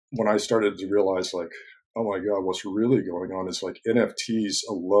when I started to realize like, oh my God, what's really going on is like NFTs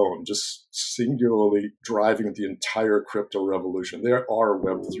alone, just singularly driving the entire crypto revolution. There are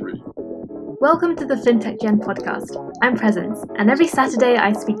Web3. Welcome to the FinTech Gen podcast. I'm Presence, and every Saturday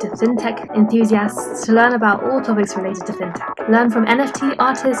I speak to FinTech enthusiasts to learn about all topics related to FinTech. Learn from NFT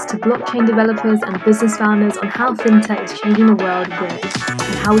artists to blockchain developers and business founders on how FinTech is changing the world we're in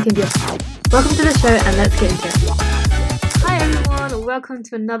and how we can be a part. Welcome to the show, and let's get into it. Hi everyone, welcome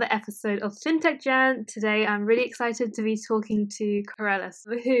to another episode of FinTech Gen. Today I'm really excited to be talking to Corellis,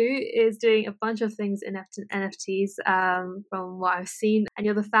 who is doing a bunch of things in NFTs from what I've seen. And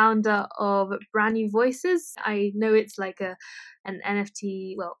you're the founder of Brand New Voices. I know it's like an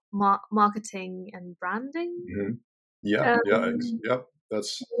NFT, marketing and branding. Mm-hmm.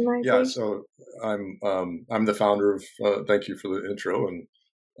 That's So I'm the founder of. Thank you for the intro, and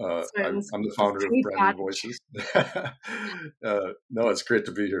I'm the founder of Brand New Voices. No, it's great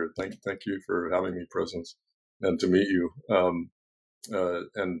to be here. Thank you for having me, Presence, and to meet you. So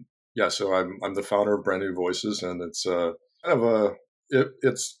I'm the founder of Brand New Voices, and it's kind of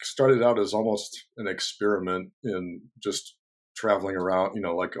it started out as almost an experiment in just traveling around,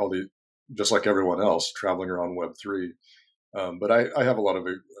 like just like everyone else traveling around Web3. But I have a lot of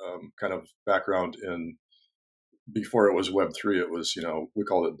kind of background in. Before it was Web3, it was, we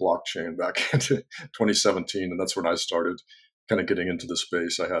called it blockchain back in 2017. And that's when I started kind of getting into the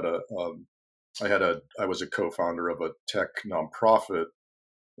space. I was a co-founder of a tech nonprofit,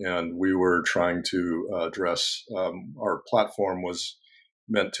 and we were trying to address, our platform was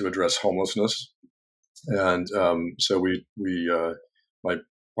meant to address homelessness. And so my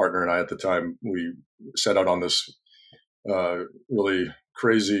partner and I at the time, we set out on this really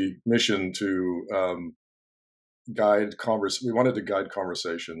crazy mission to we wanted to guide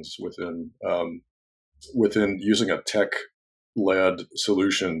conversations within using a tech-led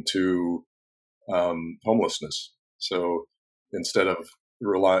solution to homelessness. So instead of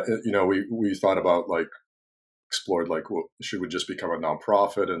we thought about explored well, should we just become a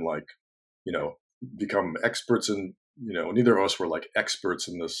nonprofit and become experts in neither of us were experts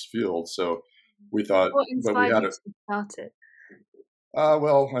in this field. So we thought, what inspired you to start it?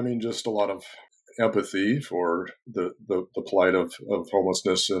 Just a lot of empathy for the plight of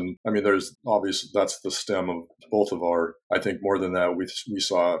homelessness. And there's obviously, that's the stem of both of our, I think more than that, we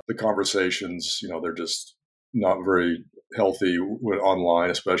saw the conversations, they're just not very healthy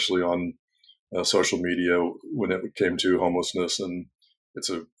online, especially on social media when it came to homelessness. And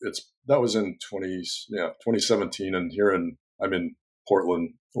that was in 2017. And I'm in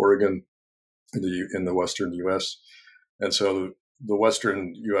Portland, Oregon, in the Western US. And so the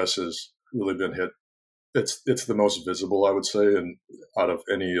Western US has really been hit. It's the most visible, I would say, and out of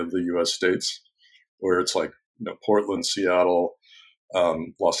any of the U.S. states, where it's Portland, Seattle,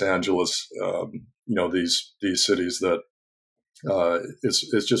 Los Angeles, these cities that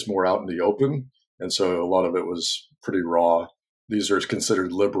it's just more out in the open, and so a lot of it was pretty raw. These are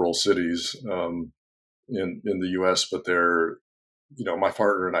considered liberal cities in the U.S., but they're my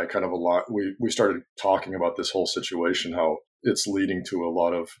partner and I kind of we started talking about this whole situation, how it's leading to a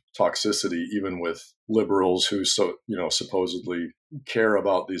lot of toxicity, even with liberals who supposedly care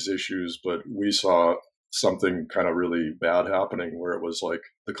about these issues. But we saw something kind of really bad happening, where it was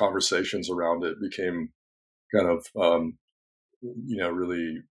the conversations around it became kind of,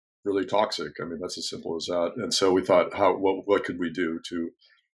 really, really toxic. That's as simple as that. And so we thought, what could we do to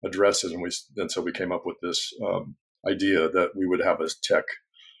address it? And so we came up with this idea that we would have a tech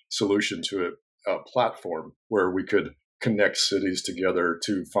solution to a platform where we could connect cities together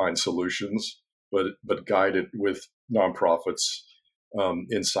to find solutions, but guided with nonprofits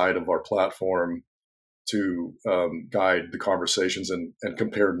inside of our platform to guide the conversations and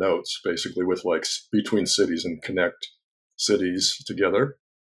compare notes, basically, with between cities and connect cities together.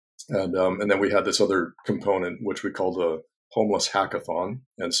 And then we had this other component, which we called a homeless hackathon.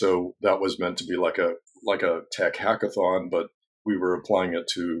 And so that was meant to be like a tech hackathon, but we were applying it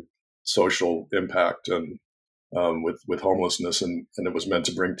to social impact and with homelessness, and it was meant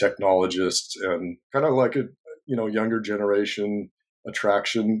to bring technologists and kind of younger generation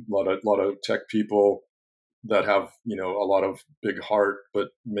attraction, a lot of tech people that have a lot of big heart, but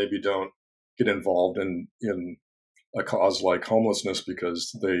maybe don't get involved in a cause like homelessness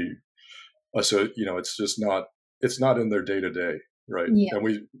because it's not in their day to day. Right. Yeah.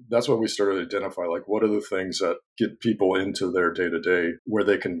 And that's what we started to identify, what are the things that get people into their day to day where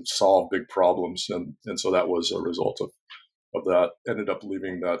they can solve big problems. And so that was a result of that. Ended up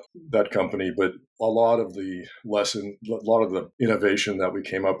leaving that company. But a lot of the innovation that we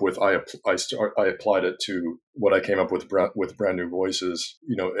came up with, I applied it to what I came up with Brand New Voices,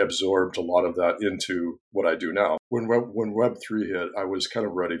 absorbed a lot of that into what I do now. When Web3 hit, I was kind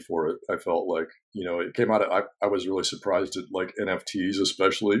of ready for it. I felt like, it came out. I was really surprised at like NFTs,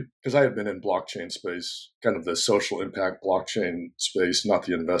 especially because I had been in blockchain space, kind of the social impact blockchain space, not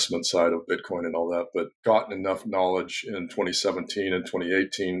the investment side of Bitcoin and all that, but gotten enough knowledge in 2017 and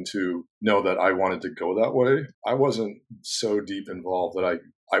 2018 to know that I wanted to go that way. I wasn't so deep involved that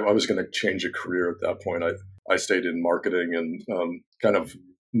I was going to change a career at that point. I stayed in marketing and kind of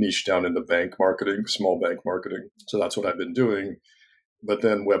niche down into bank marketing, small bank marketing. So that's what I've been doing. But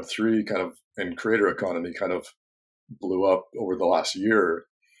then Web3 kind of and creator economy kind of blew up over the last year.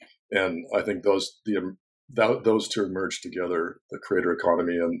 And I think those two merged together, the creator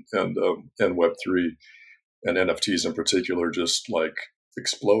economy and Web3 and NFTs in particular, just like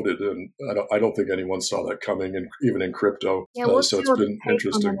exploded. And I don't think anyone saw that coming, and even in crypto. Yeah, what's So it's your been take on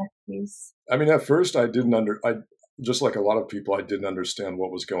interesting. NFTs? I mean, at first I just like a lot of people, I didn't understand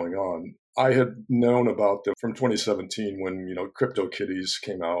what was going on. I had known about them from 2017 when, CryptoKitties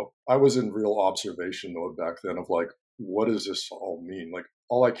came out. I was in real observation mode back then of like, what does this all mean? Like,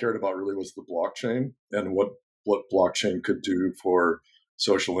 all I cared about really was the blockchain and what blockchain could do for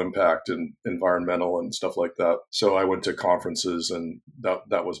social impact and environmental and stuff like that. So I went to conferences, and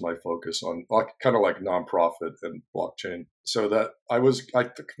that was my focus on kind of like nonprofit and blockchain. So that I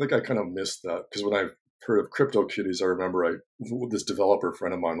think I kind of missed that, because when I heard of CryptoKitties, I remember this developer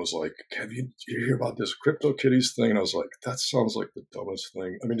friend of mine was like, "Have you hear about this CryptoKitties thing?" And I was like, "That sounds like the dumbest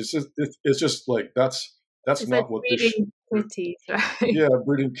thing." I mean, it's just like that's It's like not what this. breeding kitties, right? Yeah,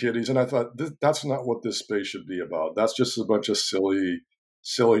 breeding kitties, and I thought that's not what this space should be about. That's just a bunch of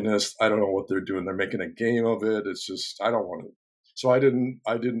silliness. I don't know what they're doing. They're making a game of it. It's just I don't want to. So I didn't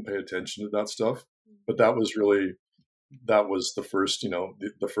pay attention to that stuff. But that was the first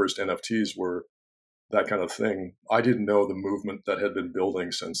the first NFTs were that kind of thing. I didn't know the movement that had been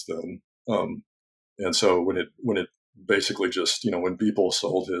building since then. And so when it basically just when Beeple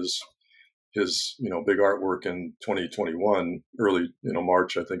sold his big artwork in 2021, early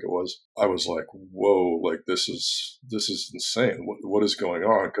March, I think it was, I was like, whoa, like this is insane. What is going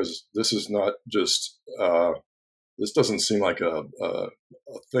on? Because this is not just this doesn't seem like a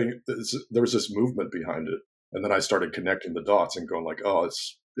thing. There was this movement behind it. And then I started connecting the dots and going like, oh,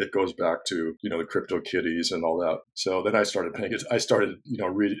 it goes back to the CryptoKitties and all that. So then I started paying it. I started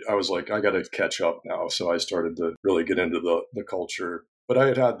reading. I was like, I got to catch up now. So I started to really get into the culture. But I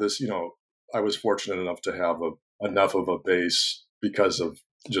had this, I was fortunate enough to have enough of a base because of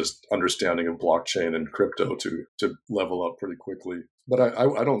just understanding of blockchain and crypto to level up pretty quickly. But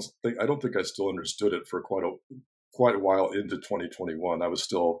I don't think I still understood it for quite a while into 2021. I was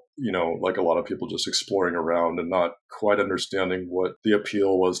still, like a lot of people, just exploring around and not quite understanding what the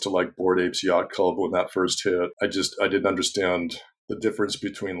appeal was to like Bored Apes Yacht Club when that first hit. I didn't understand the difference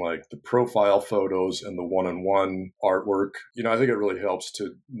between like the profile photos and the one-on-one artwork. I think it really helps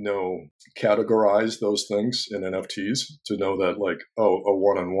to categorize those things in NFTs, to know that like, oh, a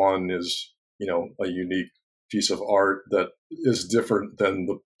one-on-one is, a unique piece of art that is different than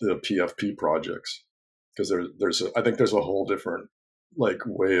the PFP projects. Because I think there's a whole different like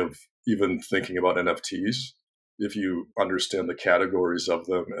way of even thinking about NFTs if you understand the categories of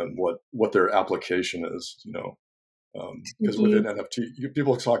them and what their application is, because within NFT,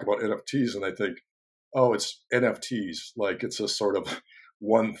 people talk about NFTs and they think, oh, it's NFTs, like it's a sort of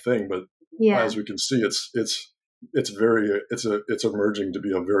one thing. But as we can see, it's emerging to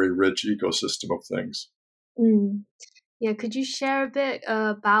be a very rich ecosystem of things. Mm. Yeah, could you share a bit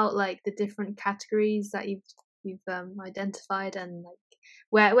about like the different categories that you've identified, and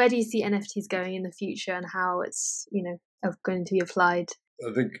like where do you see NFTs going in the future, and how it's going to be applied?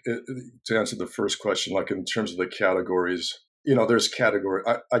 I think to answer the first question, like in terms of the categories, there's category.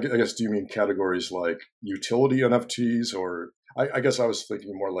 I guess, do you mean categories like utility NFTs, or I guess I was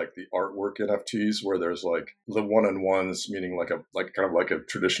thinking more like the artwork NFTs, where there's like the one-on-ones, meaning like kind of like a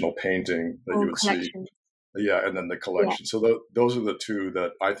traditional painting that you would collection. see. Yeah, and then the collection. Yeah. So those are the two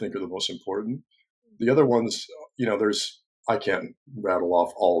that I think are the most important. The other ones, I can't rattle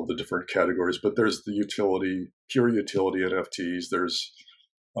off all of the different categories, but there's the pure utility NFTs. There's,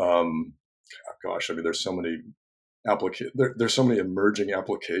 gosh, I mean, there's so many there's so many emerging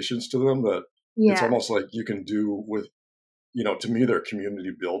applications to them that it's almost like you can do with, to me, they're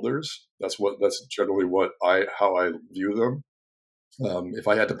community builders. That's generally how I view them. If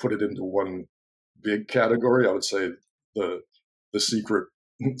I had to put it into one big category, I would say the secret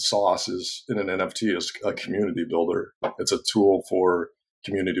sauce is in an NFT is a community builder. It's a tool for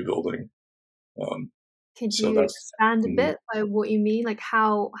community building. Could you expand a bit by what you mean? Like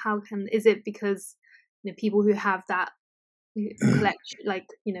how is it because people who have that collection, like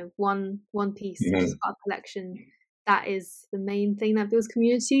one piece which is part of collection, that is the main thing that builds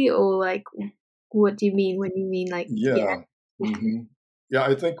community? Or like, what do you mean when you mean like Yeah,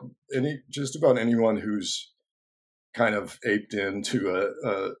 I think just about anyone who's kind of aped into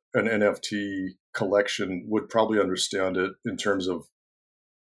an NFT collection would probably understand it in terms of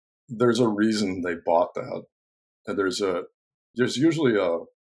there's a reason they bought that, and there's usually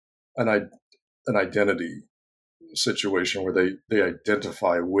an identity situation where they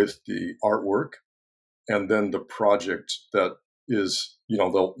identify with the artwork, and then the project that is,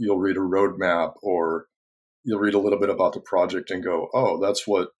 you'll read a roadmap, or you'll read a little bit about the project and go, oh, that's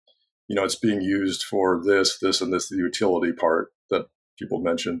what, it's being used for this, and this, the utility part that people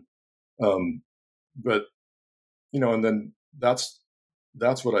mention. But, and then that's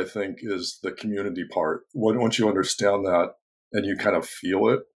what I think is the community part. Once you understand that and you kind of feel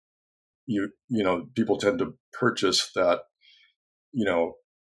it, people tend to purchase that,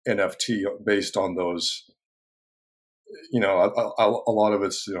 NFT based on those, a lot of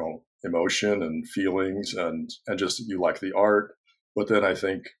it's, emotion and feelings, and just you like the art. But then I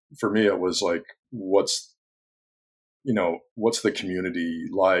think for me, it was like, what's the community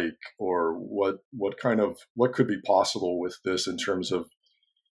like, or what could be possible with this in terms of,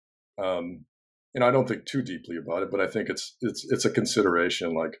 I don't think too deeply about it, but I think it's a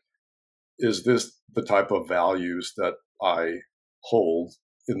consideration. Like, is this the type of values that I hold?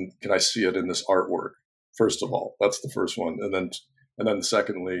 And can I see it in this artwork? First of all, that's the first one. And then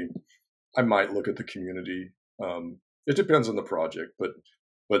secondly, I might look at the community. It depends on the project,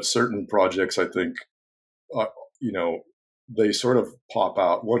 but certain projects, I think, they sort of pop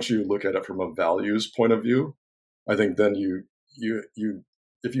out once you look at it from a values point of view. I think then you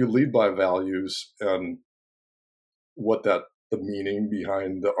if you lead by values and what the meaning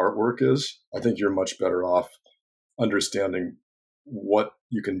behind the artwork is, I think you're much better off understanding what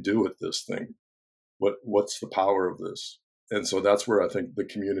you can do with this thing. What's the power of this? And so that's where I think the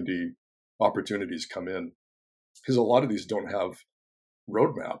community opportunities come in, because a lot of these don't have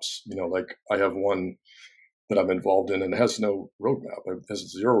roadmaps. Like I have one that I'm involved in and it has no roadmap. It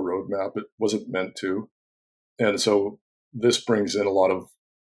has zero roadmap. It wasn't meant to. And so this brings in a lot of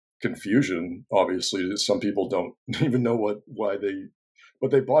confusion. Obviously, some people don't even know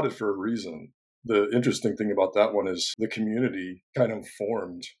but they bought it for a reason. The interesting thing about that one is the community kind of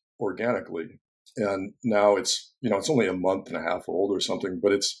formed organically. And now it's only a month and a half old or something,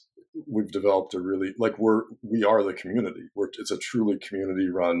 but we've developed a really, like, we are the community. It's a truly community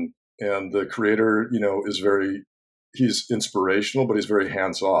run, and the creator, he's inspirational, but he's very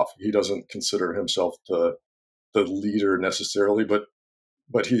hands off. He doesn't consider himself the leader necessarily, but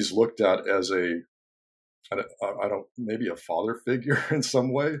he's looked at as maybe a father figure in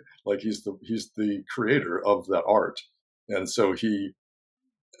some way. Like he's the creator of that art, and so he,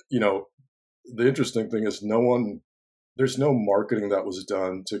 the interesting thing is there's no marketing that was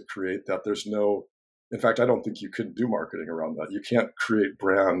done to create that. In fact, I don't think you could do marketing around that. You can't create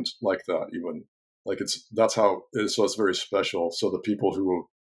brand like that, even. Like that's how it is. So it's very special. So the people who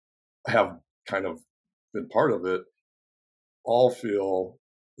have kind of been part of it all feel,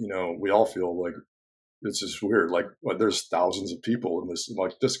 we all feel like it's just weird. Like there's thousands of people in this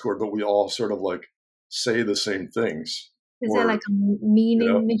like Discord, but we all sort of like say the same things. Is there like a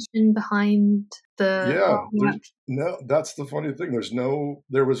meaning, mission behind the? Yeah, no. That's the funny thing.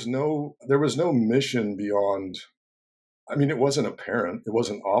 There was no mission beyond. I mean, it wasn't apparent. It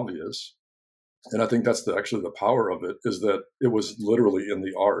wasn't obvious, and I think that's actually the power of it, is that it was literally in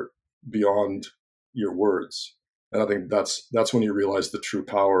the art beyond your words. And I think that's when you realize the true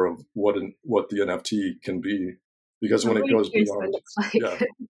power of what the NFT can be, because when it goes beyond,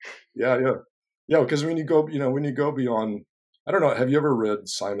 yeah, because when you go beyond. I don't know. Have you ever read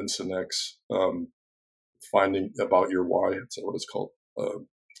Simon Sinek's Finding About Your Why? Is that what it's called?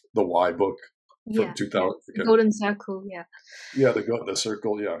 The Why book from 2000. Yeah. Golden Circle, yeah. Yeah, the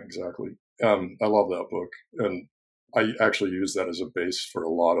Circle, yeah, exactly. I love that book, and I actually use that as a base for a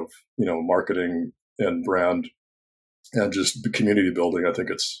lot of marketing and brand and just the community building. I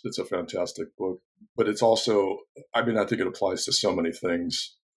think it's a fantastic book, but it's also, I mean, I think it applies to so many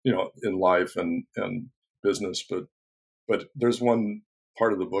things, in life and business, but there's one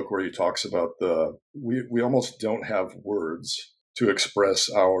part of the book where he talks about we almost don't have words to express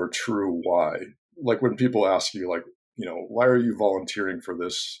our true why. Like when people ask you, like, why are you volunteering for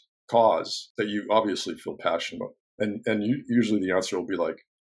this cause that you obviously feel passionate about? And usually the answer will be like,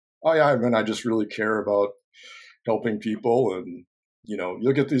 oh yeah, I mean, I just really care about helping people. And,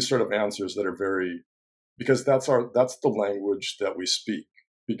 you'll get these sort of answers that are because that's the language that we speak.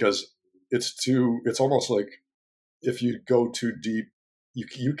 Because it's almost like if you go too deep,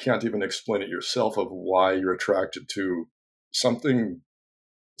 you can't even explain it yourself of why you're attracted to something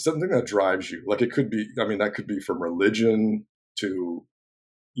that drives you. Like it could be, I mean, that could be from religion to,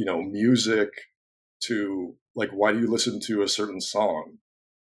 music to like, why do you listen to a certain song?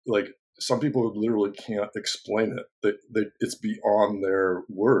 Like some people literally can't explain it. It's beyond their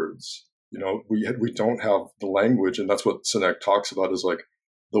words. We don't have the language, and that's what Sinek talks about is like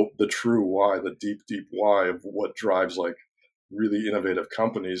the true why, the deep why of what drives like really innovative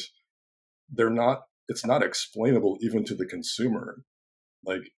companies. It's not explainable even to the consumer.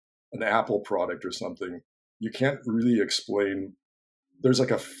 Like an Apple product or something, you can't really explain. There's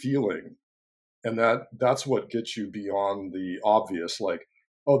like a feeling, and that's what gets you beyond the obvious. Like,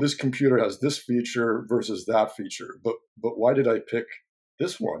 oh, this computer has this feature versus that feature, but why did I pick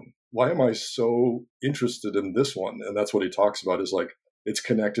this one? Why am I so interested in this one? And that's what he talks about is like it's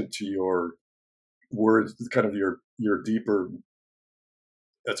connected to your words, kind of your deeper.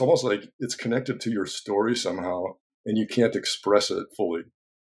 It's almost like it's connected to your story somehow, and you can't express it fully.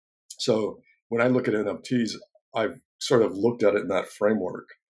 So when I look at NFTs, I've sort of looked at it in that framework,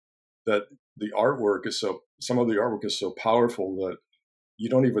 that some of the artwork is so powerful that you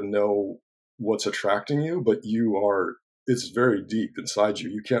don't even know what's attracting you, but it's very deep inside you.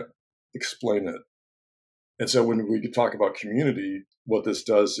 You can't explain it. And so when we talk about community, what this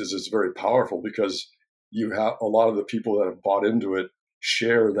does is it's very powerful because you have a lot of the people that have bought into it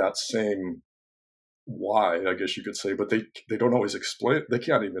share that same why, I guess you could say, but they don't always explain it. They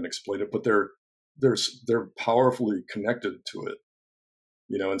can't even explain it, but they're powerfully connected to it,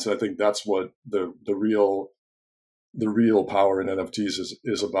 And so I think that's what the real power in NFTs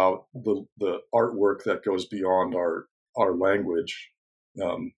is about, the artwork that goes beyond our language,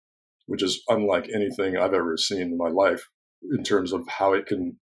 which is unlike anything I've ever seen in my life in terms of how it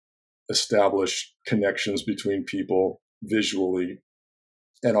can establish connections between people visually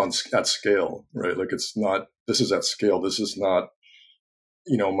and at scale, right? Like this is at scale. This is not,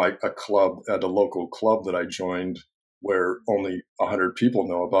 a club at a local club that I joined where only 100 people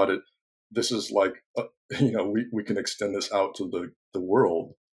know about it. This is like, we can extend this out to the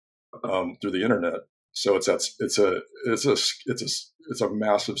world through the internet. So it's a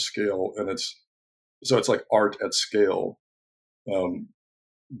massive scale, and it's like art at scale.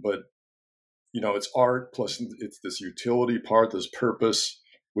 But it's art plus it's this utility part, this purpose.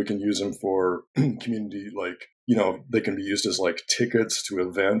 We can use them for community, like, they can be used as like tickets to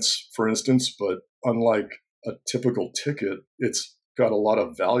events, for instance. But unlike a typical ticket, it's got a lot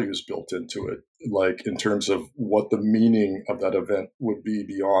of values built into it, like in terms of what the meaning of that event would be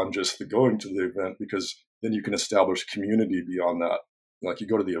beyond just the going to the event, because then you can establish community beyond that. Like you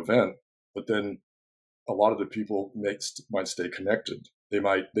go to the event, but then a lot of the people might stay connected. They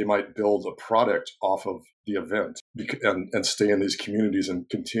might build a product off of the event and stay in these communities and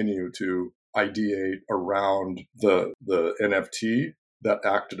continue to ideate around the NFT that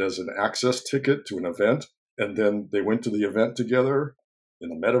acted as an access ticket to an event. And then they went to the event together in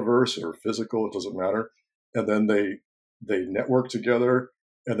the metaverse or physical, it doesn't matter. And then they network together,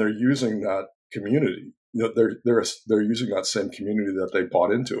 and they're using that community. They're using that same community that they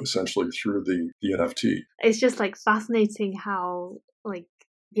bought into essentially through the NFT. It's just like fascinating how like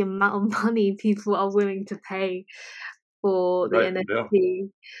the amount of money people are willing to pay for the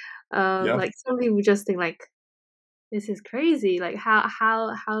NFT. Yeah. Like some people just think like, this is crazy. Like how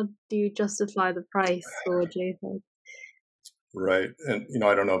do you justify the price for a JPEG? Right. And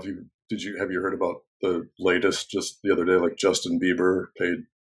I don't know if have you heard about the latest just the other day, like Justin Bieber paid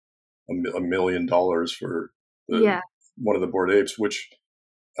 $1 million for one of the Bored Apes, which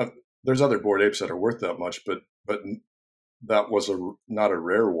there's other Bored Apes that are worth that much, but that was not a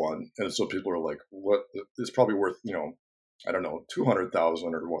rare one. And so people are like, what? It's probably worth, I don't know,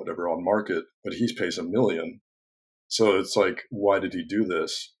 200,000 or whatever on market, but he pays $1 million. So it's like, why did he do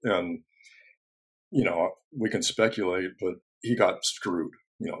this? And, we can speculate, but he got screwed.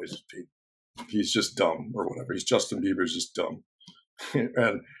 He's just dumb or whatever. Justin Bieber's just dumb.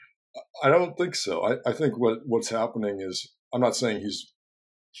 And I don't think so. I think what's happening is, I'm not saying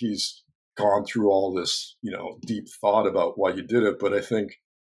he's gone through all this, deep thought about why he did it, but I think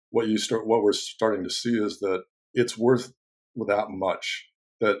what we're starting to see is that it's worth that much.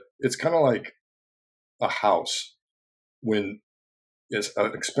 That it's kind of like a house when it's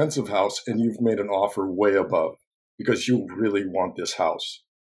an expensive house and you've made an offer way above because you really want this house.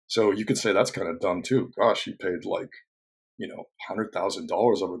 So you could say that's kind of dumb too. Gosh, you paid like,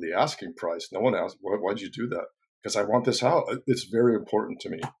 $100,000 over the asking price. No one asked, why'd you do that? Because I want this house. It's very important to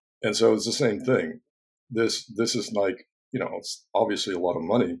me. And so it's the same thing. This is like it's obviously a lot of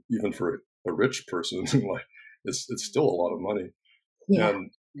money, even for a rich person. Like it's still a lot of money. Yeah.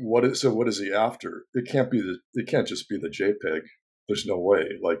 And what is he after? It can't just be the JPEG. There's no way.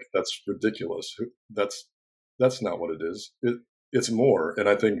 Like that's ridiculous. That's not what it is. It's more. And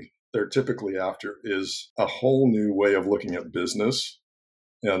I think they're typically after is a whole new way of looking at business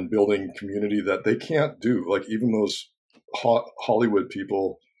and building community that they can't do. Like even those Hollywood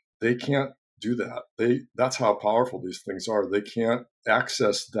people, they can't do that. That's how powerful these things are. They can't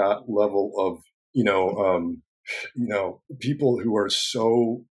access that level of you know um, people who are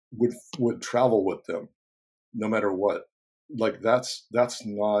so would travel with them no matter what. Like that's just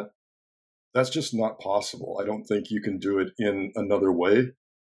not possible. I don't think you can do it in another way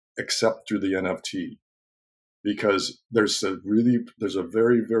except through the NFT, because there's a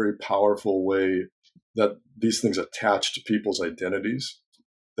very, very powerful way that these things attach to people's identities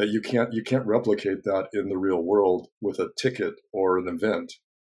that you can't replicate that in the real world with a ticket or an event.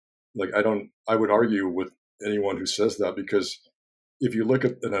 Like I would argue with anyone who says that, because if you look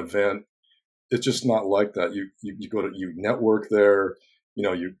at an event, it's just not like that. You go to, you network there,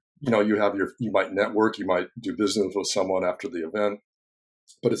 you might network, you might do business with someone after the event,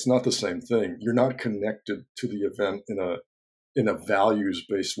 but it's not the same thing. You're not connected to the event in a values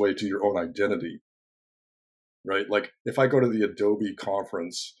based way to your own identity, right? Like if I go to the Adobe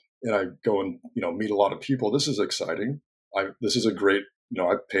conference and I go and meet a lot of people, this is exciting. This is a great,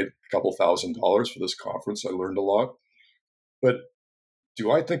 I paid a couple $1,000s for this conference. I learned a lot, but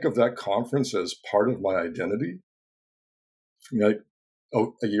do I think of that conference as part of my identity? Like, a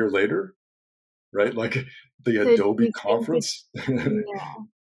year later, right? Like the So do Adobe you think it's, conference, yeah.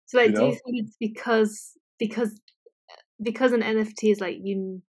 So like, you do you know? think it's because an NFT is like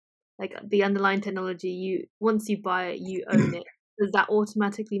the underlying technology, once you buy it, you own it. Does that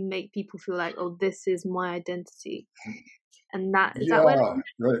automatically make people feel like, oh, this is my identity? And is that where the Yeah, connection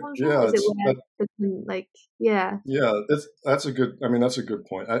right. comes from? Yeah, Is it where like, yeah. that's a good. I mean, that's a good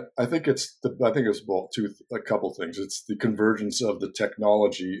point. I think it's both a couple things. It's the convergence of the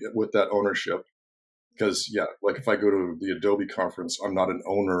technology with that ownership. Because yeah, like if I go to the Adobe conference, I'm not an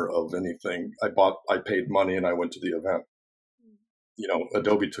owner of anything. I paid money and I went to the event.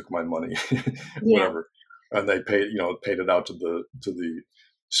 Adobe took my money, Yeah. whatever, and they paid it out to the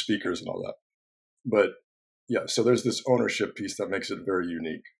speakers and all that. But yeah, so there's this ownership piece that makes it very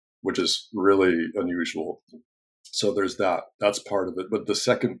unique, which is really unusual. So there's that. That's part of it. But the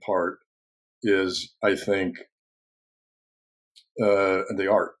second part is, I think, the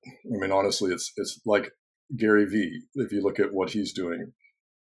art. I mean, honestly, it's like Gary Vee. If you look at what he's doing,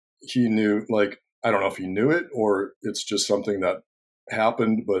 he knew. Like, I don't know if he knew it or it's just something that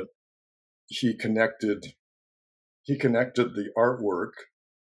happened, but he connected the artwork,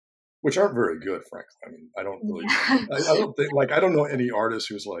 which aren't very good, frankly. I mean, Yeah. I don't think, like, I don't know any artist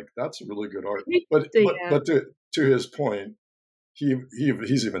who's like, that's really good art. But, So, but, yeah. but to his point,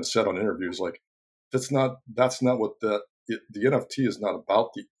 he's even said on interviews, like, that's not what the NFT is not about.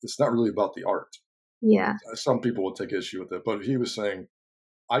 It's not really about the art. Yeah. Some people will take issue with it, but he was saying,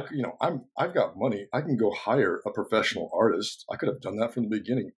 I've got money. I can go hire a professional artist. I could have done that from the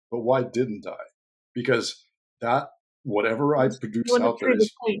beginning, but why didn't I? Because that whatever I You produce want to out there prove a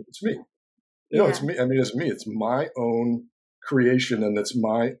is point. it's me. It's Yeah. me. I mean, it's me. It's my own creation, and it's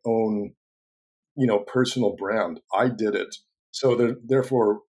my own personal brand. I did it. So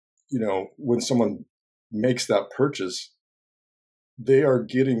therefore, when someone makes that purchase, they are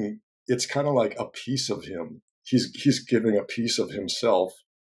getting. It's kind of like a piece of him. He's giving a piece of himself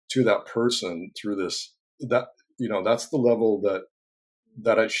to that person through this. That's the level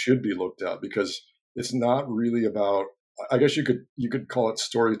that it should be looked at, because it's not really about. I guess you could call it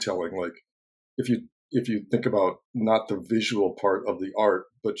storytelling. Like if you think about not the visual part of the art,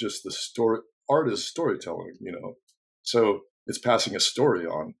 but just the story. Art is storytelling, so it's passing a story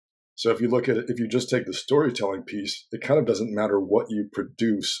on. So if you look at it, if you just take the storytelling piece, it kind of doesn't matter what you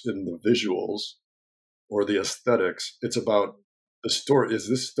produce in the visuals or the aesthetics. It's about the story. Is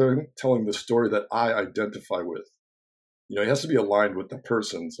this thing telling the story that I identify with? It has to be aligned with the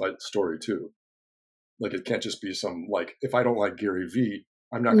person's story too. Like it can't just be some, like, if I don't like Gary Vee,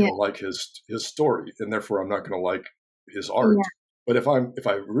 I'm not Yeah. going to like his story, and therefore I'm not going to like his art. Yeah. But if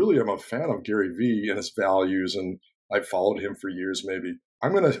I really am a fan of Gary Vee and his values, and I've followed him for years, maybe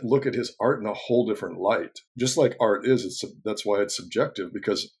I'm going to look at his art in a whole different light. Just like art is, that's why it's subjective,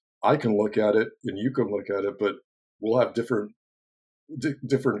 because I can look at it and you can look at it, but we'll have different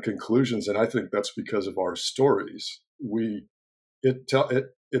conclusions. And I think that's because of our stories.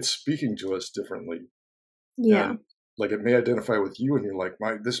 It's speaking to us differently. Yeah. like it may identify with you, and you're like,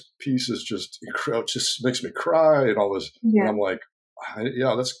 this piece is just incredible, just makes me cry and all this. And I'm like,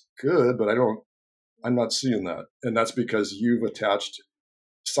 yeah, that's good, but I'm not seeing that. And that's because you've attached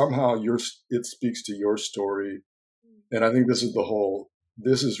somehow it speaks to your story. And I think this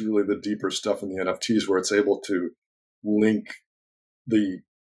is really the deeper stuff in the NFTs, where it's able to link the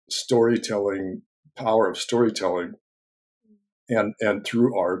storytelling power of storytelling and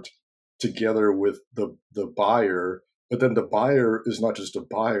through art together with the buyer. But then the buyer is not just a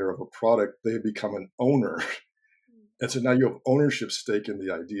buyer of a product, they become an owner. And so now you have ownership stake in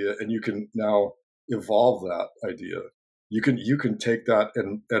the idea, and you can now evolve that idea. You can take that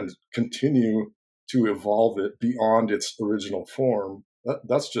and continue to evolve it beyond its original form.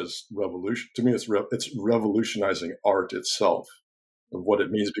 That's just revolution. To me, it's revolutionizing art itself, of what it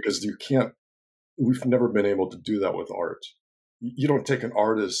means, because we've never been able to do that with art. You don't take an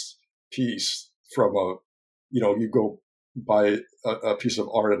artist's piece from you go buy a piece of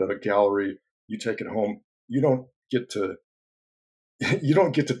art at a gallery, you take it home. You don't get to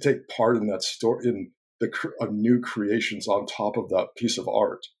take part in that story, in of new creations on top of that piece of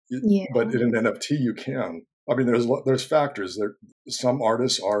art. But in an NFT, you can. I mean, there's factors there. Some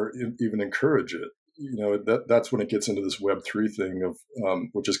artists even encourage it. That's when it gets into this Web3 thing of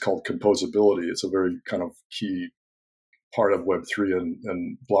which is called composability. It's a very kind of key part of Web3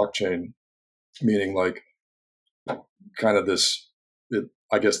 and blockchain, meaning like kind of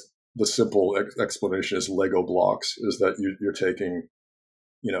I guess the simple explanation is Lego blocks, is that you're taking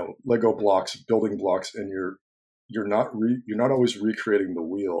Lego blocks, building blocks, and you're not always recreating the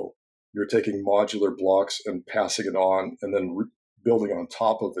wheel. You're taking modular blocks and passing it on, and then building on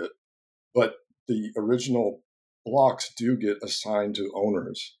top of it. But the original blocks do get assigned to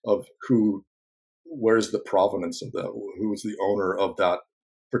owners of where's the provenance of that, who's the owner of that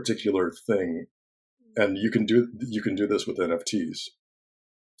particular thing. And you can do this with NFTs.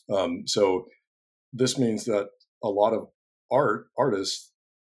 So this means that a lot of artists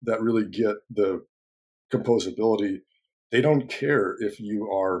that really get the composability, they don't care if you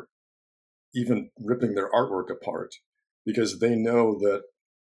are even ripping their artwork apart, because they know that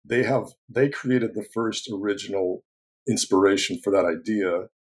they created the first original inspiration for that idea,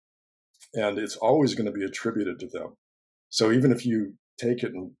 and it's always going to be attributed to them. So even if you take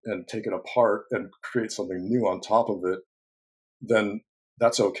it and take it apart and create something new on top of it, then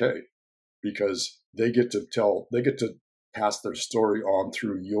that's okay, because they get to pass their story on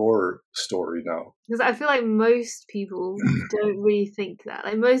through your story now. Because I feel like most people don't really think that.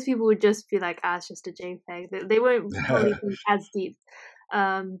 Like most people would just be like, it's just a JPEG. They won't probably think as deep.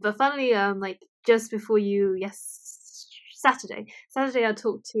 But funnily, like just before Saturday I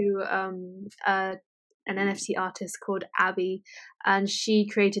talked to an NFT artist called Abby, and she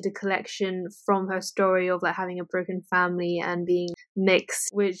created a collection from her story of like having a broken family and being mixed,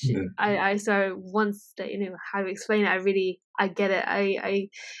 which I so once that how to explain it, I get it.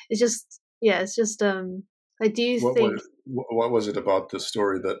 It's just I do think what was it about the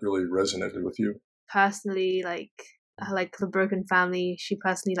story that really resonated with you personally, like the broken family. She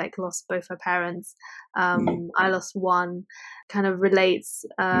personally like lost both her parents. I lost one. Kind of relates,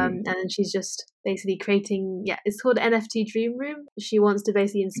 and then she's just basically creating. It's called NFT Dream Room. She wants to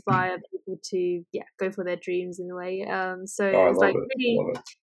basically inspire people to go for their dreams in a way. So it's like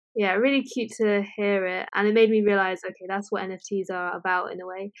really cute to hear it, and it made me realize, okay, that's what NFTs are about in a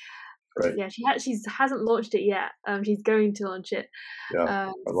way. Right. Yeah, she hasn't launched it yet. She's going to launch it. I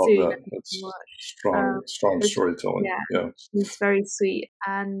love soon. that. It's strong storytelling. Yeah, it's very sweet.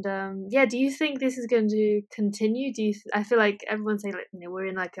 And do you think this is going to continue? I feel like everyone's saying, like, we're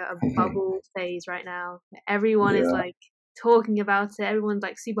in like a bubble phase right now. Everyone is like talking about it. Everyone's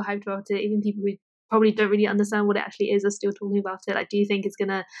like super hyped about it. Even people who probably don't really understand what it actually is are still talking about it. Like, do you think it's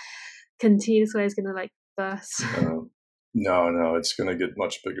gonna continue this way? It's gonna like burst? No, it's gonna get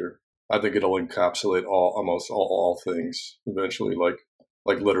much bigger. I think it'll encapsulate almost all things eventually, like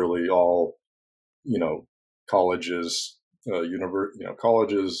literally all, colleges,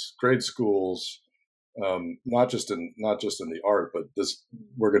 colleges, grade schools, not just in the art, but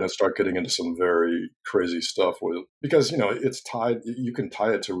we're going to start getting into some very crazy stuff because it's tied. You can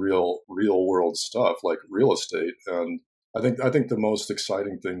tie it to real world stuff like real estate, and I think the most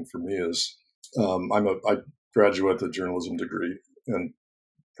exciting thing for me is I graduated with a journalism degree and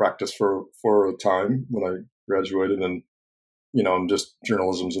practiced for a time when I graduated, and I'm just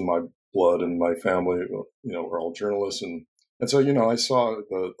journalism's in my blood, and my family, we're all journalists, and so I saw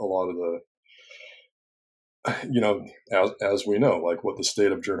a lot of the, as we know, like what the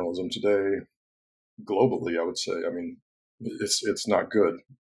state of journalism today globally, I would say. I mean, it's not good.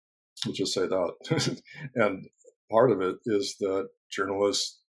 We'll just say that, and part of it is that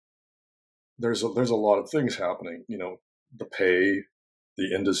journalists, there's a lot of things happening. The pay,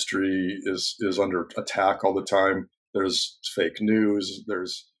 the industry is under attack all the time. There's fake news.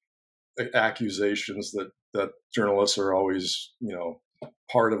 There's accusations that journalists are always,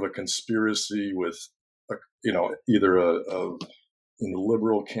 part of a conspiracy with, either in the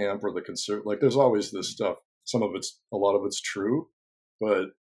liberal camp or the conservative. Like, there's always this stuff. A lot of it's true, but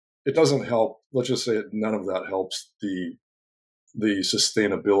it doesn't help. Let's just say none of that helps the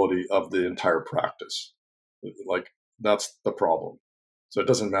sustainability of the entire practice. Like, that's the problem. So it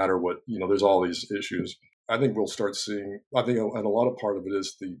doesn't matter what, there's all these issues. I think we'll start seeing, and a lot of part of it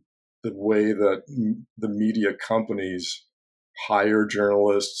is the way that the media companies hire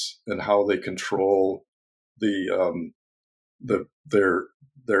journalists and how they control their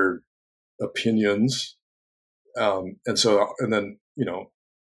opinions. And then,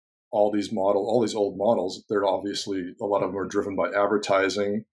 all these old models, they're obviously, a lot of them are driven by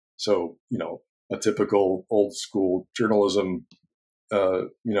advertising. So, a typical old school journalism,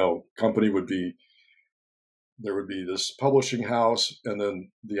 company there would be this publishing house, and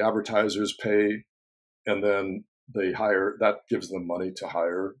then the advertisers pay, and then that gives them money to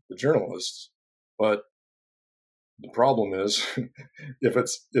hire the journalists. But the problem is, if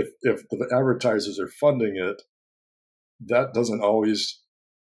the advertisers are funding it, that doesn't always.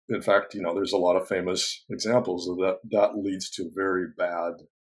 In fact, there's a lot of famous examples of that leads to very bad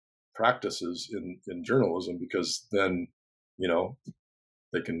practices in journalism, because then,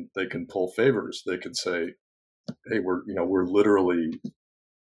 they can pull favors. They can say, hey, we're literally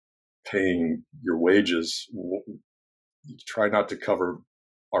paying your wages. Try not to cover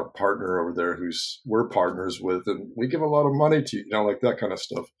our partner over there we're partners with, and we give a lot of money to you, like that kind of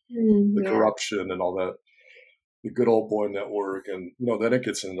stuff. The corruption and all that. The good old boy network, and then it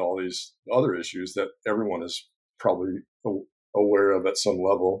gets into all these other issues that everyone is probably aware of at some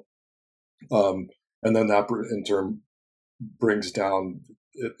level, and then that in turn brings down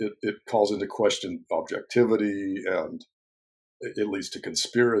it calls into question objectivity, and it leads to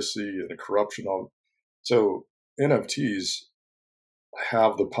conspiracy and corruption. So NFTs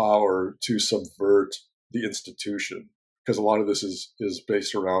have the power to subvert the institution, because a lot of this is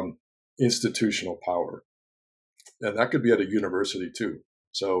based around institutional power. And that could be at a university too.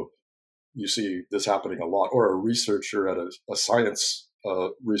 So you see this happening a lot, or a researcher at a science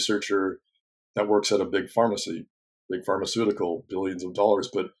researcher that works at a big pharmaceutical, billions of dollars.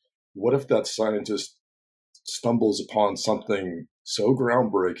 But what if that scientist stumbles upon something so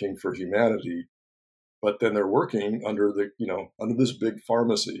groundbreaking for humanity, but then they're working under this big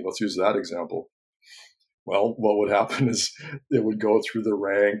pharmacy? Let's use that example. Well, what would happen is it would go through the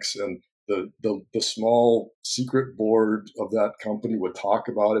ranks, and the small secret board of that company would talk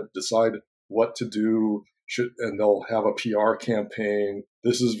about it, decide what to do, and they'll have a PR campaign.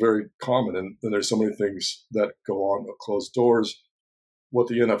 This is very common, and there's so many things that go on closed doors. What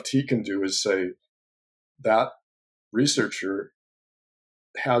the NFT can do is say that researcher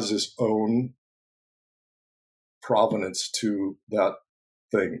has his own provenance to that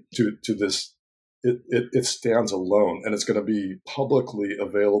thing, to this. It stands alone, and it's going to be publicly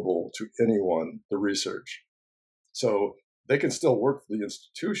available to anyone, the research. So they can still work for the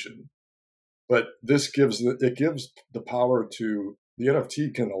institution, but this gives the power to the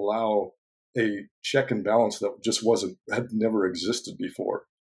NFT, can allow a check and balance that had never existed before.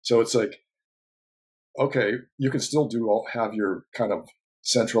 So it's like, okay, you can still have your kind of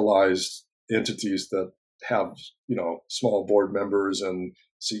centralized entities that have, small board members and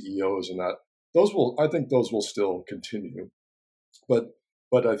CEOs, and that. I think those will still continue, but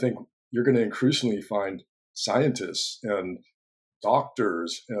I think you're going to increasingly find scientists and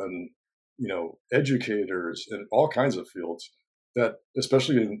doctors and educators in all kinds of fields, that,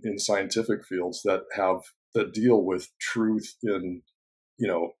 especially in scientific fields, that deal with truth in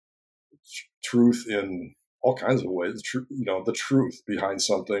all kinds of ways. The truth behind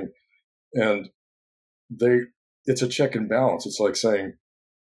something, and it's a check and balance. It's like saying,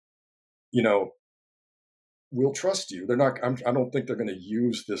 we'll trust you. I don't think they're going to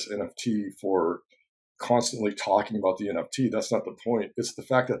use this NFT for constantly talking about the NFT. That's not the point. It's the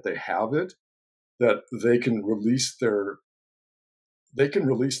fact that they have it, that they can release their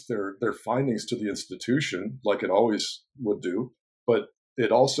findings to the institution, like it always would do. But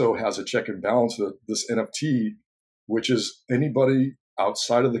it also has a check and balance, that this NFT, which is anybody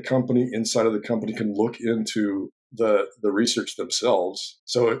outside of the company, inside of the company, can look into the research themselves.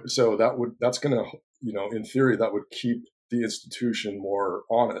 So that's going to, in theory, that would keep the institution more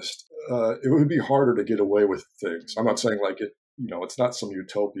honest. It would be harder to get away with things. I'm not saying like it's not some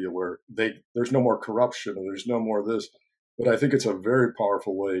utopia where there's no more corruption and there's no more of this. But I think it's a very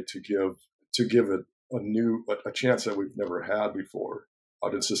powerful way to give it a chance that we've never had before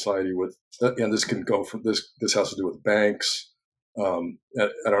out in society and this can go from this has to do with banks. I don't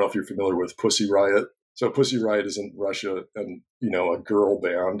know if you're familiar with Pussy Riot. So Pussy Riot is in Russia, and a girl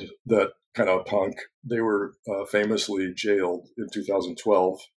band that kind of punk. They were famously jailed in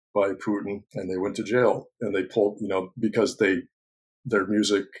 2012 by Putin, and they went to jail, and they pulled, because their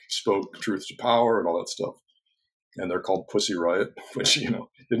music spoke truth to power and all that stuff, and they're called Pussy Riot, which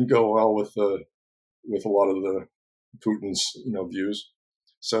didn't go well with a lot of the Putin's views.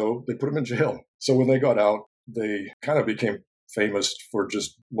 So they put them in jail. So when they got out, they kind of became famous for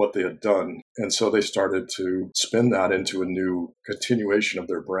just what they had done. And so they started to spin that into a new continuation of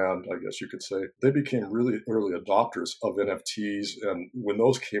their brand, I guess you could say. They became really early adopters of NFTs. And when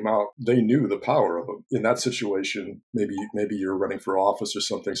those came out, they knew the power of them. In that situation, maybe you're running for office or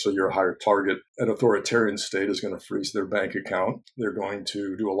something, so you're a higher target. An authoritarian state is going to freeze their bank account. They're going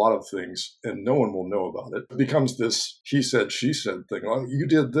to do a lot of things, and no one will know about it. It becomes this he said, she said thing. Oh, you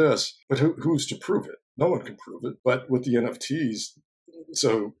did this, but who's to prove it? No one can prove it. But with the NFTs,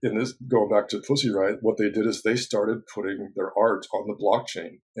 so in this, going back to Pussy Riot, what they did is they started putting their art on the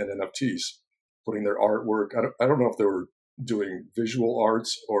blockchain and NFTs, putting their artwork. I don't know if they were doing visual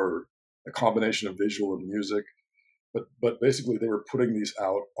arts or a combination of visual and music, but basically they were putting these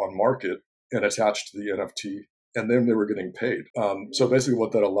out on market and attached to the NFT, and then they were getting paid. So basically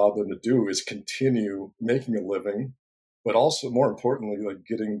what that allowed them to do is continue making a living, but also more importantly, like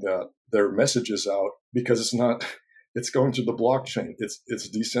getting their messages out, because it's going to the blockchain. It's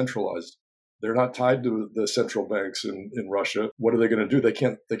decentralized. They're not tied to the central banks in Russia. What are they going to do? They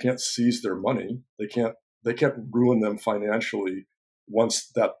can't seize their money. They can't ruin them financially once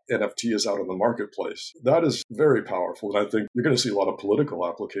that NFT is out in the marketplace. That is very powerful. And I think you're going to see a lot of political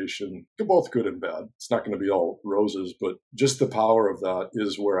application, both good and bad. It's not going to be all roses, but just the power of that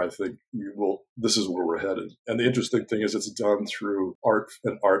is where I think this is where we're headed. And the interesting thing is it's done through art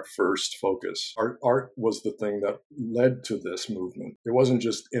and art first focus. Art was the thing that led to this movement. It wasn't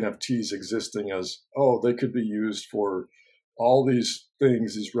just NFTs existing as, they could be used for all these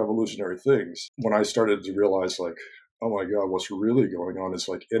things, these revolutionary things. When I started to realize, like, oh my God, what's really going on is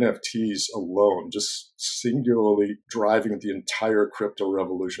like NFTs alone, just singularly driving the entire crypto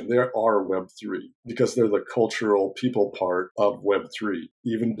revolution. They are Web3 because they're the cultural people part of Web3,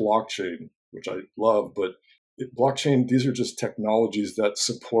 even blockchain, which I love. But blockchain, these are just technologies that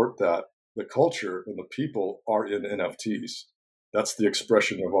support that. The culture and the people are in NFTs. That's the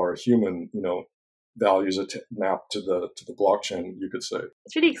expression of our human, values mapped to the blockchain, you could say.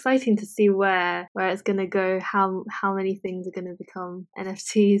 It's really exciting to see where it's going to go, how many things are going to become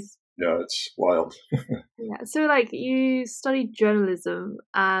NFTs. Yeah, it's wild. Yeah. So you studied journalism,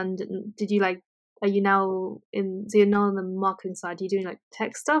 and are you now so you're now on the marketing side? Are you doing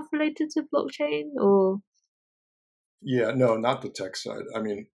tech stuff related to blockchain or? Yeah, no, not the tech side. I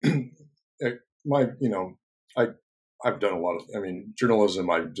mean, I've done a lot of, journalism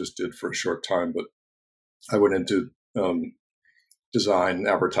I just did for a short time, but I went into design,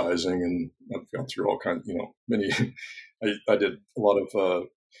 advertising, and I've gone through all kinds, many, I did a lot of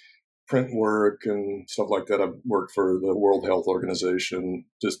print work and stuff like that. I've worked for the World Health Organization,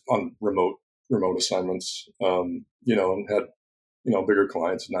 just on remote assignments, and had, bigger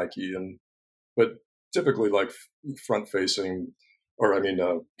clients, Nike, but typically front facing, or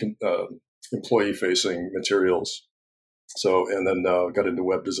employee facing materials. So, and then got into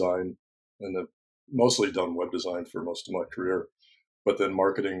web design, and I've mostly done web design for most of my career. But then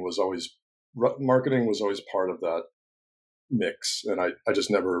marketing was always part of that mix, and I just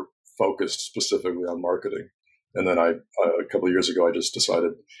never focused specifically on marketing. And then a couple of years ago, I just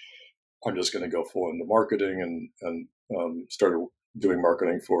decided I'm just going to go full into marketing, and started doing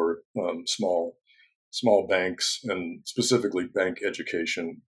marketing for small banks, and specifically bank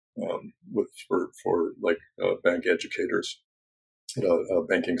education, for bank educators at a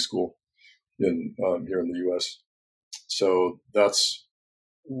banking school in here in the U.S. So that's,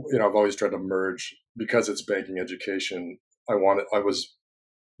 I've always tried to merge, because it's banking education. I was,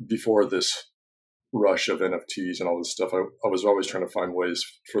 before this rush of NFTs and all this stuff, I was always trying to find ways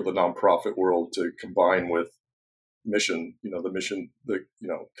for the nonprofit world to combine with mission, the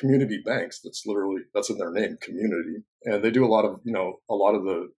community banks. That's in their name, community. And they do a lot of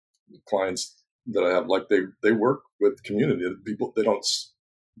the clients that I have, they work with community people.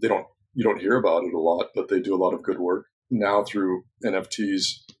 You don't hear about it a lot, but they do a lot of good work. Now through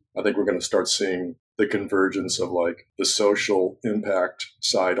NFTs, I think we're going to start seeing the convergence of the social impact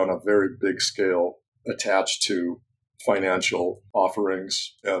side on a very big scale attached to financial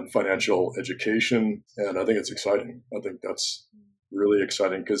offerings and financial education. And I think it's exciting. I think that's really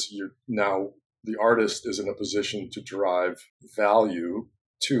exciting because now the artist is in a position to drive value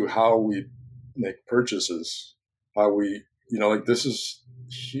to how we make purchases, how we, like this is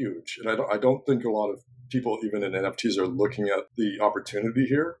huge. And I don't think a lot of people, even in NFTs, are looking at the opportunity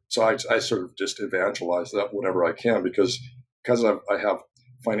here. So I sort of just evangelize that whenever I can because I have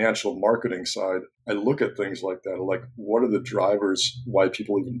financial marketing side. I look at things like that, like what are the drivers why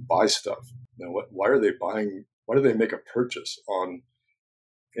people even buy stuff? Why are they buying? Why do they make a purchase on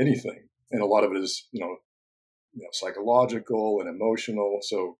anything? And a lot of it is, psychological and emotional.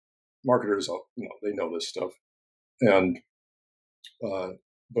 So marketers, they know this stuff. And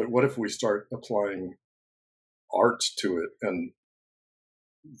but what if we start applying art to it and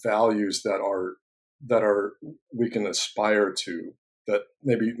values that are we can aspire to? That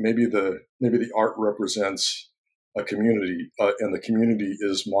maybe the art represents a community and the community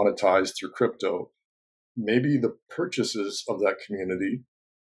is monetized through crypto. Maybe the purchases of that community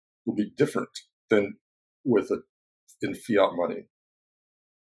will be different than in fiat money,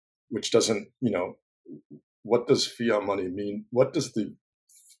 which doesn't, what does fiat money mean? What does the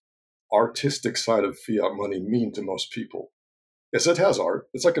artistic side of fiat money mean to most people? Yes, it has art.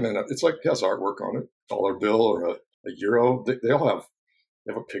 It's like it has artwork on it. Dollar bill or a euro. They all have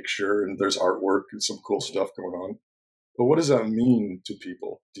a picture and there's artwork and some cool stuff going on. But what does that mean to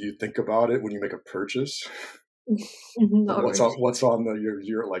people? Do you think about it when you make a purchase? What's on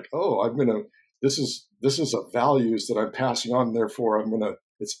you're like, oh, this is a values that I'm passing on, therefore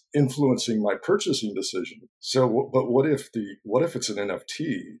it's influencing my purchasing decision. So, but what if it's an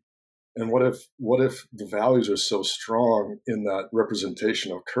NFT? And what if the values are so strong in that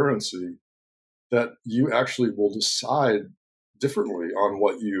representation of currency that you actually will decide differently on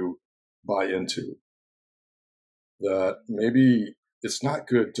what you buy into? That maybe it's not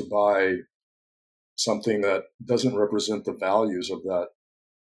good to buy something that doesn't represent the values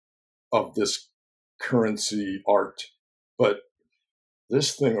of this currency art, but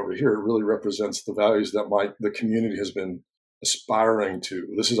this thing over here really represents the values that the community has been aspiring to.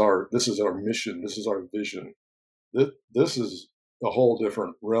 This is our mission. This is our vision. This is a whole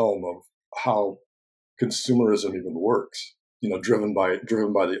different realm of how consumerism even works. Driven by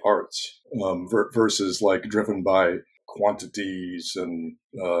the arts versus like driven by quantities and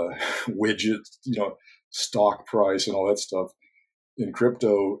widgets, stock price and all that stuff. In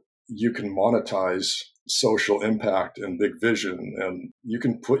crypto, you can monetize social impact and big vision, and you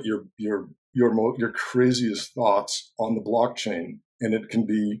can put your craziest thoughts on the blockchain, and it can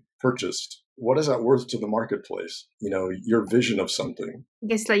be purchased. What is that worth to the marketplace? Your vision of something. I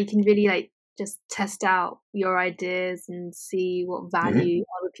guess you can really just test out your ideas and see what value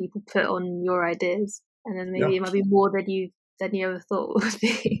other people put on your ideas, and then maybe it might be more than you ever thought would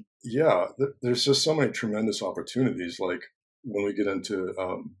be. Yeah, there's just so many tremendous opportunities. Like when we get into,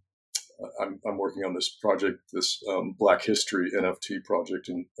 I'm working on this project, this Black History NFT project,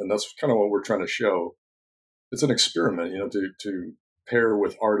 and that's kind of what we're trying to show. It's an experiment, to pair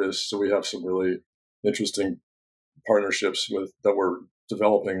with artists. So we have some really interesting partnerships that we're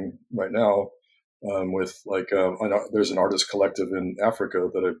developing right now with there's an artist collective in Africa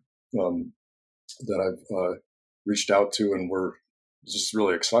that I've reached out to, and it's just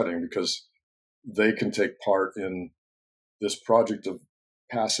really exciting because they can take part in this project of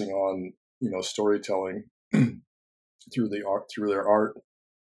passing on, storytelling through their art,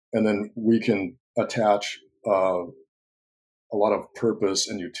 and then we can attach a lot of purpose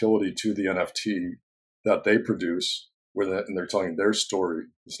and utility to the NFT that they produce, and they're telling their story.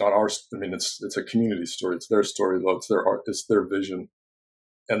 It's not ours. I mean, it's a community story. It's their story, though. It's their art. It's their vision.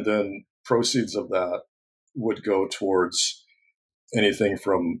 And then proceeds of that would go towards anything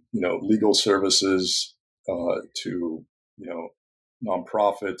from, legal services to,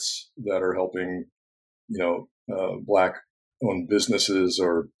 nonprofits that are helping, Black-owned businesses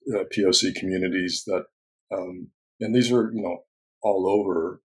or POC communities that, and these are, all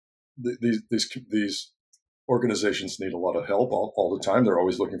over. These organizations need a lot of help all the time. They're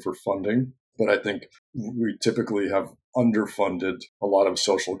always looking for funding. But I think we typically have underfunded a lot of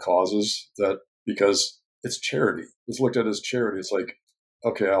social causes because it's charity. It's looked at as charity. It's like,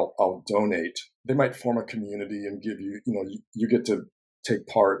 okay, I'll donate. They might form a community and give you, you get to take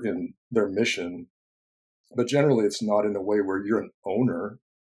part in their mission. But generally, it's not in a way where you're an owner,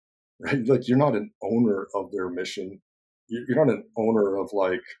 right? Like you're not an owner of their mission. You're not an owner of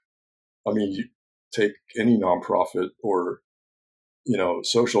you take any nonprofit or,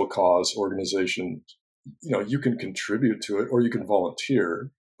 social cause organization, you can contribute to it or you can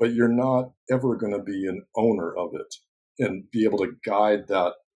volunteer, but you're not ever going to be an owner of it. and be able to guide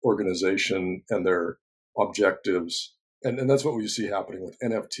that organization and their objectives. And that's what we see happening with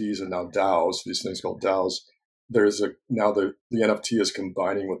NFTs and now DAOs, these things called DAOs. Now the NFT is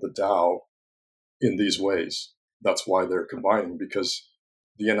combining with the DAO in these ways. That's why they're combining, because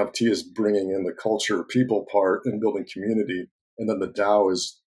the NFT is bringing in the culture, people part and building community. And then the DAO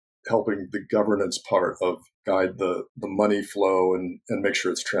is helping the governance part of guide the money flow and make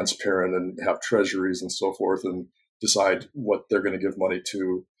sure it's transparent and have treasuries and so forth and decide what they're going to give money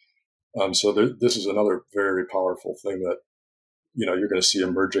to. So this is another very powerful thing that, you're going to see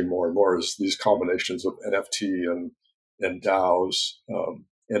emerging more and more is these combinations of NFT and DAOs,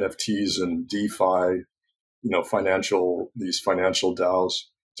 NFTs and DeFi, these financial DAOs.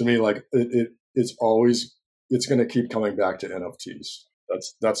 To me, like it's going to keep coming back to NFTs.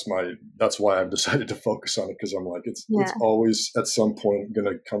 That's why I've decided to focus on it, because I'm like, it's always at some point going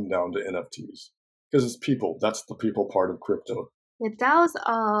to come down to NFTs, because it's people. That's the people part of crypto. Yeah, DAOs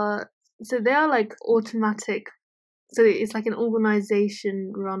they are like automatic. So it's like an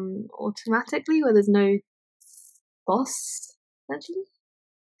organization run automatically where there's no boss, essentially.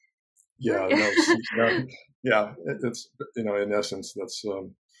 Yeah, right? It's in essence that's.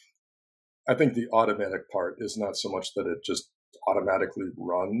 I think the automatic part is not so much that it just automatically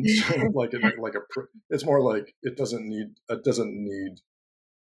runs it's more like it doesn't need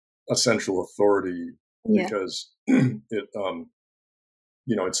a central authority, because it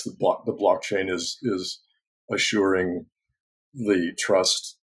it's the blockchain is assuring the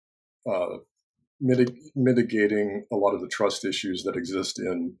trust, mitigating a lot of the trust issues that exist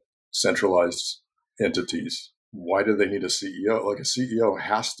in centralized entities. Why do they need a CEO? Like a CEO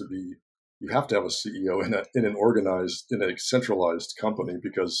you have to have a CEO in a centralized company,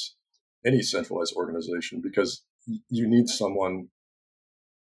 because any centralized organization, because you need someone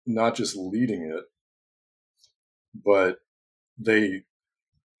not just leading it, but they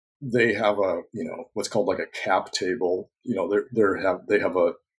have a what's called like a cap table. They have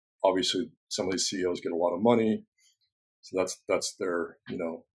a, obviously some of these CEOs get a lot of money, so that's their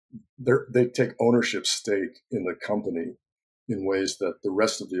they take ownership stake in the company in ways that the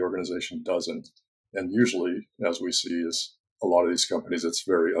rest of the organization doesn't. And usually, as we see, is a lot of these companies, it's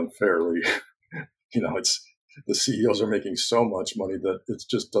very unfairly, it's the CEOs are making so much money that it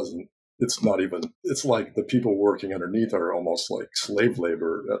just doesn't, it's not even, it's like the people working underneath are almost like slave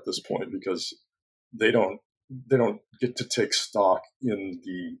labor at this point, because they don't get to take stock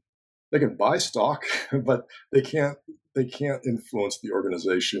they can buy stock, but they can't influence the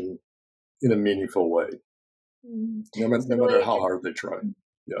organization in a meaningful way, no matter how hard they try.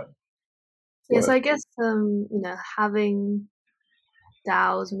 Yeah, so I guess having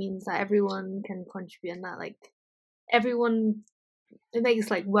DAOs means that everyone can contribute, and that like everyone, it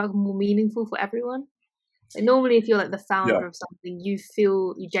makes like work more meaningful for everyone. Like normally, if you're like the founder of something, you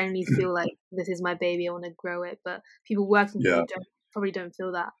genuinely feel like this is my baby, I want to grow it. But people working for you probably don't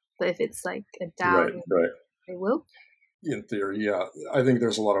feel that. But if it's like a DAO, they will. In theory, yeah. I think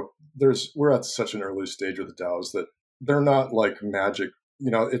we're at such an early stage with the DAOs that they're not like magic.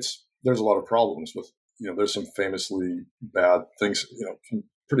 There's a lot of problems with, there's some famously bad things, some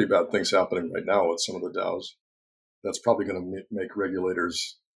pretty bad things happening right now with some of the DAOs. That's probably going to make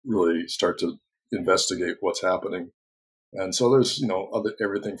regulators really start to investigate what's happening. And so there's,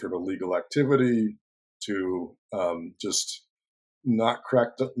 everything from illegal activity to just not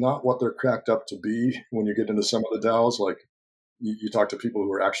what they're cracked up to be when you get into some of the DAOs. Like you talk to people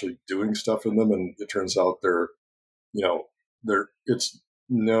who are actually doing stuff in them, and it turns out it's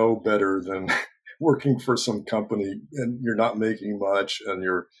no better than working for some company and you're not making much and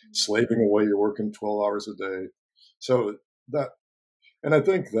you're slaving away, you're working 12 hours a day. So and I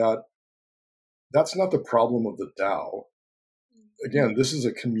think that's not the problem of the DAO. Again, this is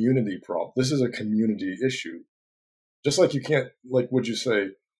a community problem. This is a community issue. Just like you can't, like, would you say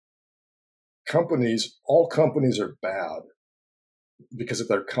all companies are bad because of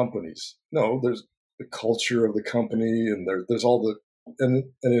their companies? No, there's the culture of the company, and there's all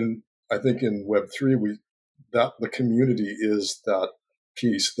I think in Web3, the community is that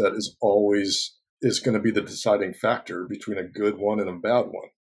piece that is always going to be the deciding factor between a good one and a bad one.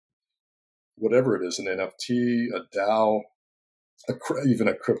 Whatever it is, an NFT, a DAO, even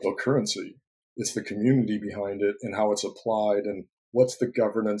a cryptocurrency, it's the community behind it and how it's applied, and what's the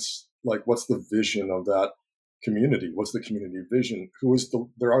governance, like what's the vision of that community? What's the community vision? Who's the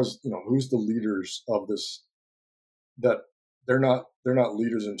leaders of this? That they're not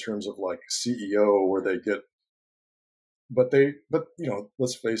leaders in terms of like CEO where they get, but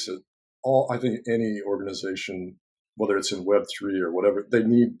let's face it, I think any organization, whether it's in Web3 or whatever, they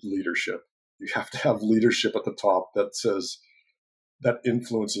need leadership. You have to have leadership at the top that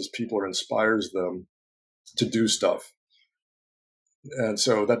influences people or inspires them to do stuff. And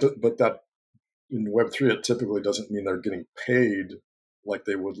so that in Web3, it typically doesn't mean they're getting paid like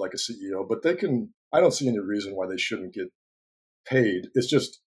they would like a CEO, but I don't see any reason why they shouldn't get paid. It's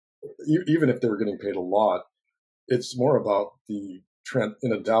just, even if they were getting paid a lot, it's more about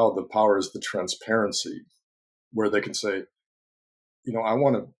in a DAO, the power is the transparency, where they can say, I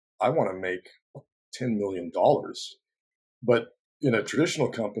want to make $10 million, but in a traditional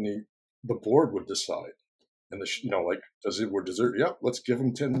company, the board would decide, and does it deserve? Yeah, let's give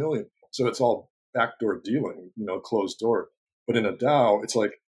them 10 million. So it's all backdoor dealing, closed door. But in a DAO, it's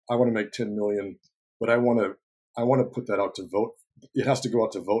like, I want to make 10 million, but I want to put that out to vote. It has to go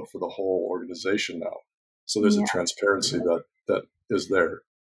out to vote for the whole organization now. So there's a transparency that is there.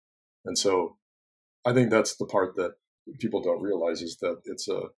 And so I think that's the part that people don't realize, is that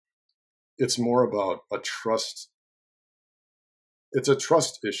it's more about a trust. It's a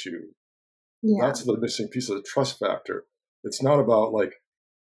trust issue. Yeah. That's the missing piece of the trust factor. It's not about like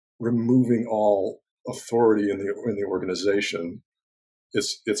removing all authority in the organization.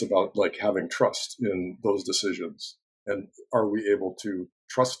 It's about like having trust in those decisions. And are we able to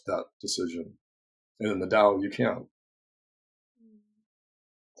trust that decision? And in the DAO, you can.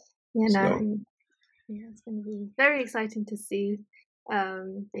 Yeah, it's going to be very exciting to see,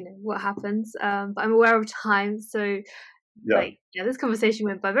 what happens. But I'm aware of time, so this conversation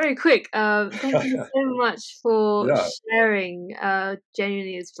went by very quick. Thank you so much for sharing.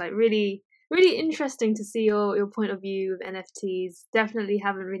 Genuinely, it's like really, really interesting to see your point of view of NFTs. Definitely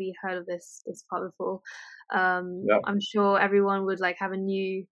haven't really heard of this part before. I'm sure everyone would like have a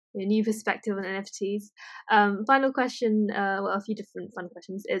new perspective on NFTs. Final question, a few different fun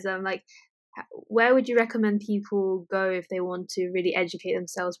questions is where would you recommend people go if they want to really educate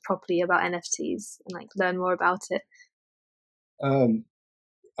themselves properly about NFTs and like learn more about it?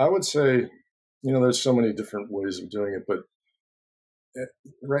 I would say, there's so many different ways of doing it, but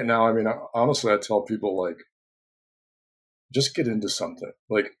right now, I mean, honestly, I tell people like, just get into something.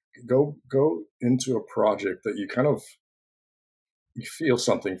 Like, go into a project that you feel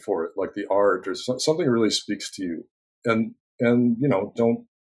something for it, like the art or something really speaks to you, and don't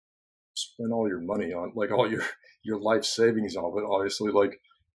spend all your money on like all your life savings on it. Obviously, like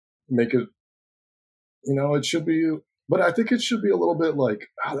make it, it should be. But I think it should be a little bit like,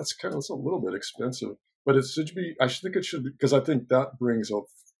 that's a little bit expensive. But it should be, I think it should be, because I think that brings up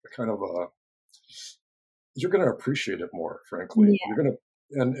you're going to appreciate it more, frankly. Yeah. You're going to,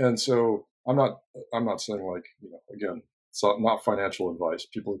 and so I'm not saying like, again, it's not financial advice.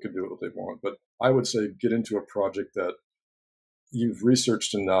 People can do what they want. But I would say get into a project that you've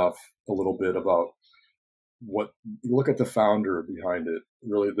researched enough a little bit about look at the founder behind it,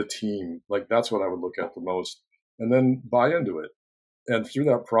 really the team. Like that's what I would look at the most. And then buy into it. And through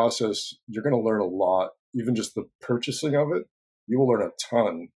that process, you're going to learn a lot, even just the purchasing of it. You will learn a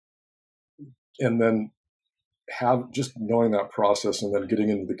ton. And then just knowing that process and then getting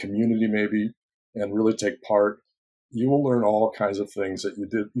into the community maybe and really take part, you will learn all kinds of things that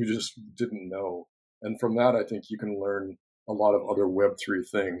you just didn't know. And from that, I think you can learn a lot of other Web3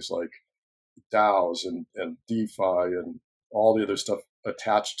 things like DAOs and DeFi and all the other stuff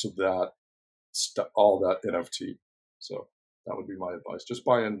attached to that. All that NFT. So that would be my advice. Just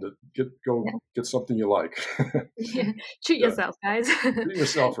buy in get something you like. Treat yourself, guys. Treat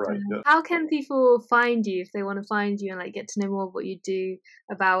yourself right. Yeah. How can people find you if they want to find you and like get to know more of what you do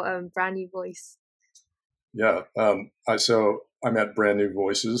about Brand New Voice? Yeah. So I'm at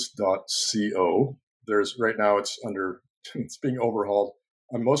brandnewvoices.co. There's right now it's being overhauled.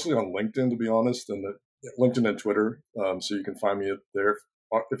 I'm mostly on LinkedIn, to be honest, and LinkedIn and Twitter. So you can find me there.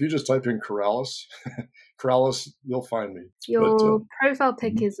 If you just type in Corrales, you'll find me. Your profile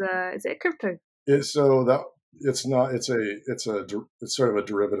pic is it crypto? It's not. It's sort of a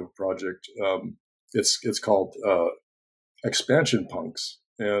derivative project. It's called Expansion Punks,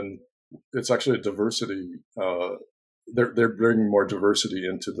 and it's actually a diversity. They're bringing more diversity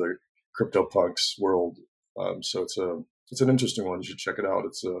into the CryptoPunks world. So it's an interesting one. You should check it out.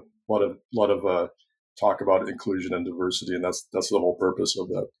 It's a lot of talk about inclusion and diversity, and that's the whole purpose of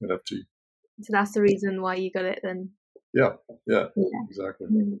that NFT. So that's the reason why you got it then. Yeah, exactly.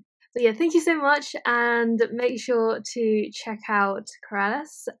 So yeah, thank you so much, and make sure to check out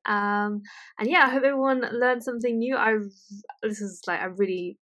Corrales. And yeah, I hope everyone learned something new. This is like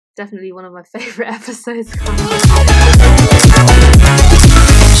definitely one of my favorite episodes.